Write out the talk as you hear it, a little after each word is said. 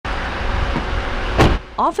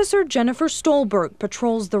Officer Jennifer Stolberg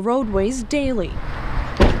patrols the roadways daily.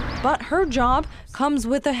 But her job comes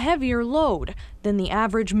with a heavier load than the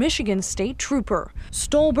average Michigan State Trooper.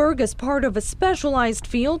 Stolberg is part of a specialized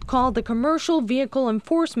field called the Commercial Vehicle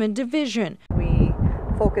Enforcement Division. We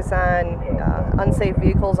focus on unsafe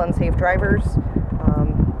vehicles, unsafe drivers,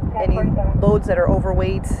 any loads that are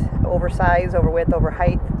overweight, oversized, overwidth, over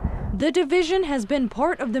height. The division has been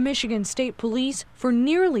part of the Michigan State Police for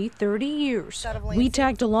nearly 30 years. We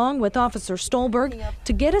tagged along with Officer Stolberg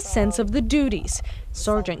to get a sense of the duties.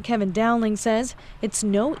 Sergeant Kevin Dowling says it's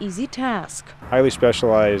no easy task. Highly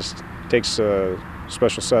specialized, takes a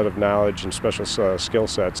special set of knowledge and special skill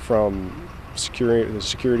sets, from the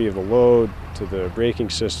security of the load to the braking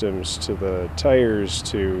systems to the tires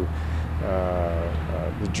to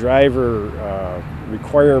the driver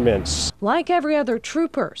requirements. Like every other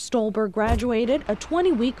trooper, Stolberg graduated a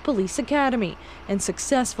 20-week police academy and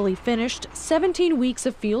successfully finished 17 weeks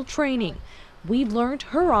of field training. We've learned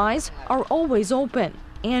her eyes are always open.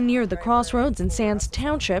 And near the crossroads in Sands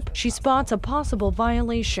Township, she spots a possible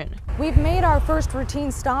violation. We've made our first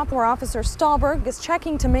routine stop where Officer Stolberg is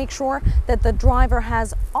checking to make sure that the driver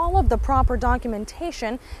has all of the proper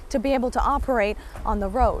documentation to be able to operate on the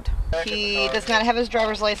road. He does not have his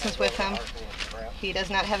driver's license with him. He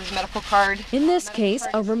does not have his medical card. In this case,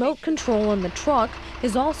 a remote control on the truck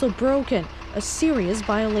is also broken, a serious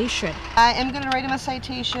violation. I am going to write him a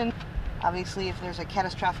citation. Obviously, if there's a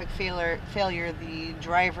catastrophic failure, the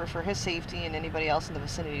driver, for his safety and anybody else in the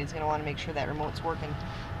vicinity, is going to want to make sure that remote's working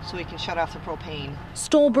so he can shut off the propane.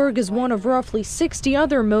 Stolberg is one of roughly 60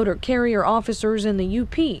 other motor carrier officers in the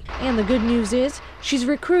UP. And the good news is she's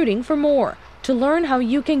recruiting for more. To learn how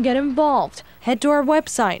you can get involved, head to our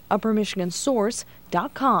website,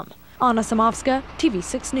 uppermichigansource.com. Ana Simovska,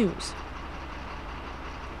 TV6 News.